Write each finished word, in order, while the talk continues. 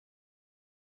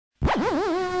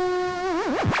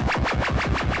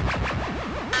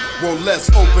Well, let's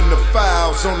open the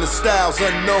files on the styles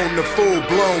unknown to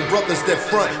full-blown brothers that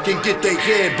front can get their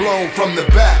head blown from the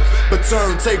back. But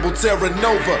turntable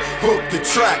Terranova hooked the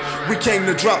track. We came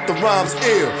to drop the rhymes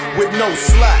ill with no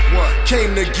slack.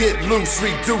 Came to get loose,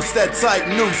 reduce that tight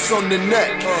noose on the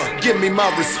neck. Give me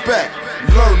my respect.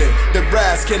 Learning that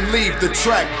Rasco can leave the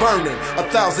track burning.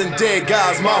 1,000 dead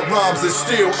guys, my rhymes is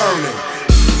still earning.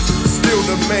 Still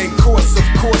the main course, of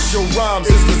course your rhymes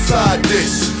is the side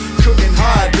dish. Couldn't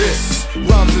hide this.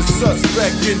 Rhymes is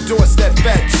suspect, endorse that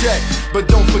fat check. But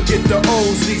don't forget the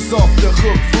O's, these off the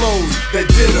hook flows that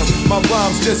did them. My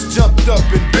rhymes just jumped up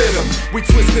and bit them. We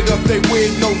twisted up they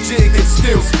wig, no jig, and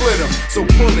still split them. So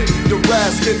pull it, the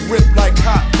Rasco get ripped like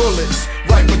hot bullets.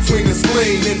 Right between the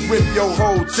spleen and rip your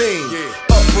whole team.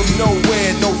 Up from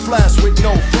nowhere, no flash with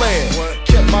no flare.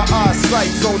 Kept my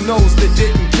eyesight on those that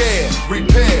didn't care.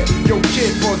 Repair your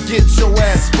kid or get your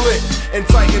ass split. And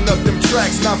tighten up them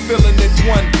tracks, not feeling it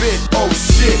one bit. Oh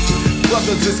shit,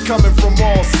 brothers is coming from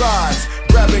all sides.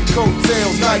 Grabbing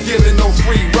coattails, not giving no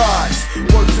free rides.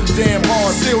 Work too damn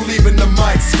hard, still leaving the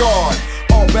mic scarred.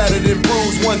 All battered and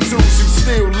bruised, 1-2s you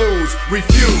still lose.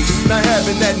 Refuse, not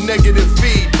having that negative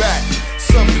feedback.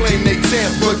 Some claim they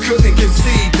chance but couldn't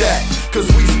concede that. Cause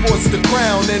we sports the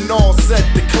crown and all set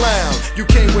the clown. You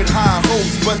came with high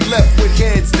hopes but left with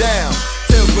heads down.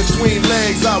 Tails between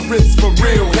legs, I rips for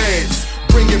real heads.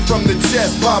 Bring it from the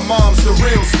chest, by moms the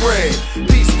real spread.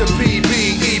 Peace to PB,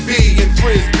 EB, and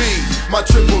Frisbee. My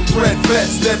triple threat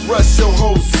vets that rush your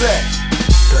whole set.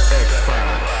 The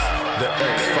X-Files, the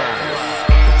X-Files,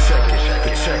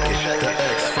 the check it, the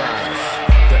X-Files,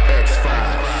 the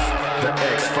X-Files, the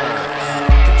X-Files,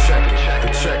 the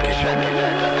check it.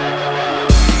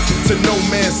 To no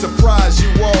man's surprise, you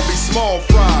all be small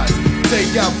fries.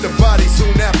 Take out the body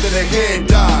soon after the head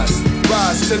dies.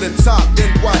 Rise to the top, then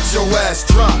watch your ass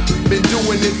drop. Been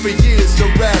doing it for years,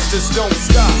 the rash just don't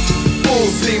stop. Full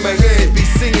steam ahead, be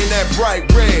singing that bright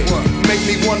red. Make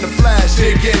me wanna flash,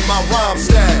 dig in my rhyme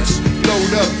stash.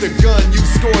 Load up the gun, you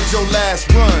scored your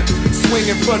last run.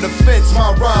 Swinging for the fence,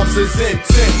 my rhymes is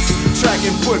intense.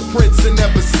 Tracking footprints and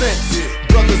ever since.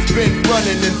 Brothers been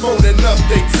running and folding up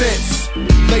they tents.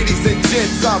 Ladies and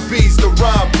gents, I be's the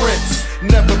rhyme prince.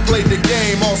 Never played the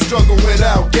game, all struggle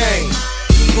without gain.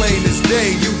 Plain as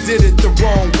day, you did it the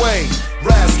wrong way.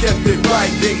 Rasco kept it right,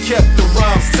 then kept the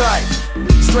rhymes tight.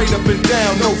 Straight up and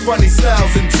down, no funny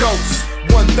styles and jokes.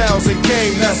 1,000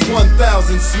 came, that's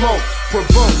 1,000 smoke.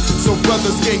 Provoke, so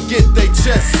brothers can get they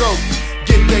chest soaked.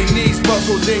 Get they knees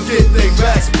buckled, then get they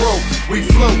backs broke. We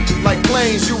float like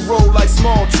planes, you roll like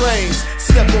small trains.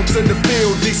 Step onto the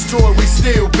field, destroy, we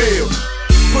still build.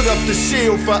 Put up the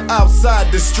shield for outside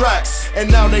distracts.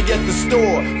 And now they at the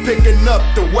store, picking up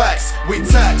the wax. We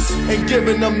tax, and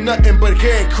giving them nothing but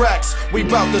head cracks. We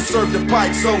bout to serve the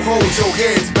pipe, so hold your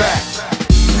heads back.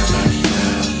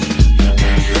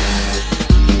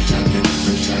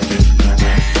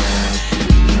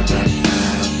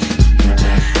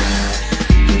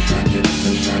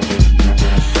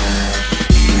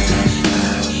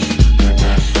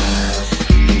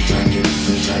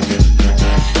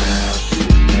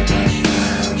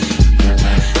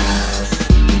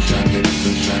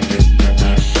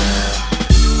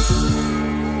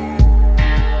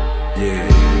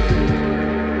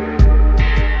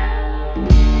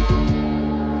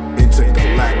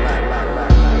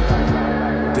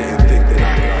 Didn't think that I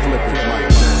could flip it like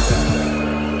that.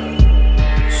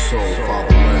 So,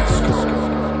 Father Rasco.